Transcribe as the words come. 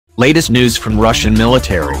Latest news from Russian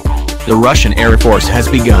military. The Russian Air Force has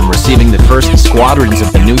begun receiving the first squadrons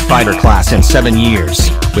of the new fighter class in 7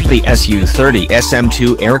 years, with the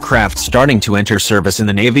Su-30SM2 aircraft starting to enter service in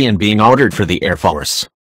the Navy and being ordered for the Air Force.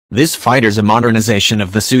 This fighter's a modernization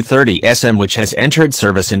of the Su-30SM, which has entered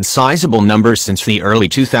service in sizable numbers since the early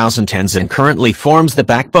 2010s and currently forms the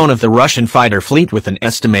backbone of the Russian fighter fleet with an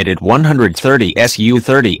estimated 130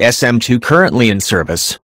 Su-30SM2 currently in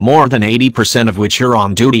service, more than 80% of which are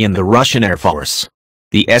on duty in the Russian Air Force.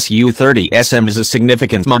 The Su-30SM is a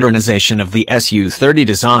significant modernization of the Su-30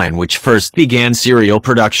 design, which first began serial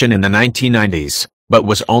production in the 1990s, but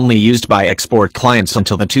was only used by export clients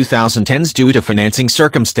until the 2010s due to financing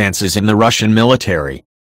circumstances in the Russian military.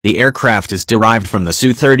 The aircraft is derived from the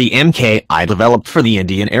Su-30MKI developed for the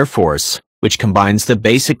Indian Air Force, which combines the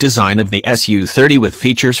basic design of the Su-30 with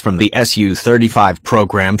features from the Su-35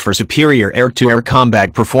 program for superior air-to-air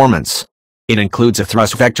combat performance. It includes a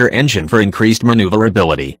thrust vector engine for increased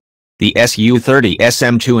maneuverability. The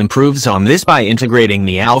Su-30SM2 improves on this by integrating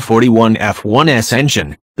the Al-41F1S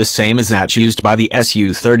engine, the same as that used by the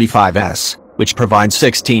Su-35's, which provides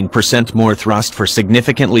 16% more thrust for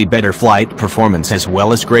significantly better flight performance as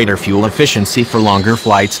well as greater fuel efficiency for longer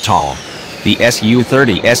flights. The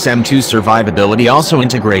Su-30SM2 survivability also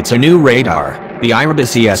integrates a new radar, the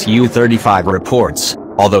Irbis-E Su-35 reports,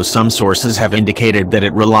 although some sources have indicated that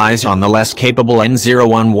it relies on the less capable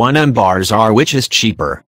N011M Bars-R, which is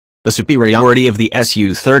cheaper. The superiority of the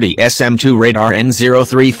Su-30SM2 radar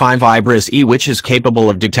N035 Irbis-E, which is capable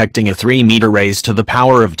of detecting a 3-meter raise to the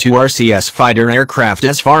power of 2 RCS fighter aircraft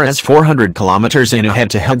as far as 400 kilometers in a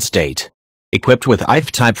head-to-head state. Equipped with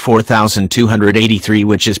IF Type 4283,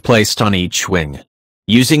 which is placed on each wing.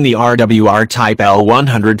 Using the RWR Type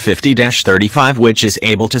L150-35, which is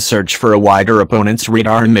able to search for a wider opponent's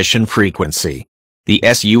radar emission frequency. The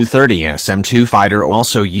Su-30SM2 fighter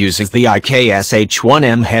also uses the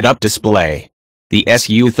IKSH-1M head-up display. The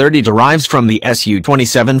Su-30 derives from the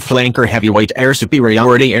Su-27 flanker heavyweight air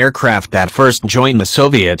superiority aircraft that first joined the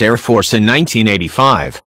Soviet Air Force in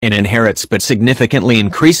 1985, and inherits but significantly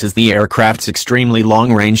increases the aircraft's extremely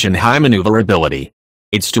long range and high maneuverability.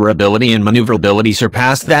 Its durability and maneuverability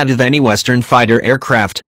surpass that of any Western fighter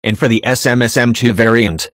aircraft, and for the SM-2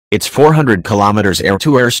 variant, its 400 km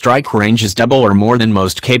air-to-air strike range is double or more than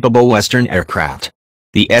most capable Western aircraft.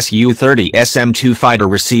 The Su-30SM2 fighter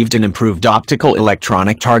received an improved optical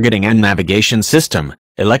electronic targeting and navigation system,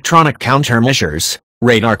 electronic countermeasures,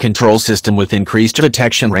 radar control system with increased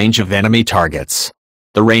detection range of enemy targets.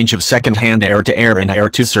 The range of second-hand air-to-air and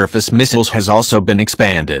air-to-surface missiles has also been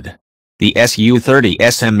expanded. The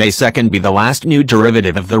Su-30SM may second be the last new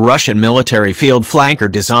derivative of the Russian military field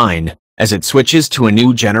flanker design, as it switches to a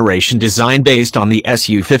new generation design based on the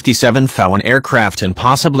Su-57 aircraft and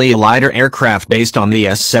possibly a lighter aircraft based on the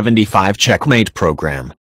S-75 Checkmate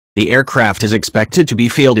program. The aircraft is expected to be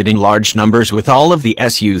fielded in large numbers, with all of the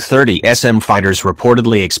Su-30SM fighters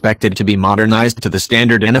reportedly expected to be modernized to the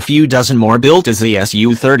standard and a few dozen more built as the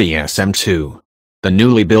Su-30SM2. The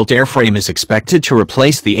newly built airframe is expected to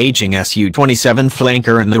replace the aging Su-27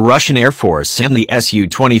 flanker in the Russian Air Force and the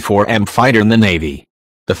Su-24M fighter in the Navy.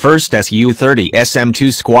 The first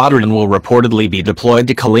Su-30SM2 squadron will reportedly be deployed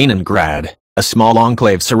to Kaliningrad, a small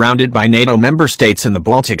enclave surrounded by NATO member states in the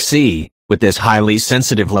Baltic Sea, with this highly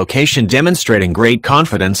sensitive location demonstrating great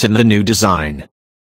confidence in the new design.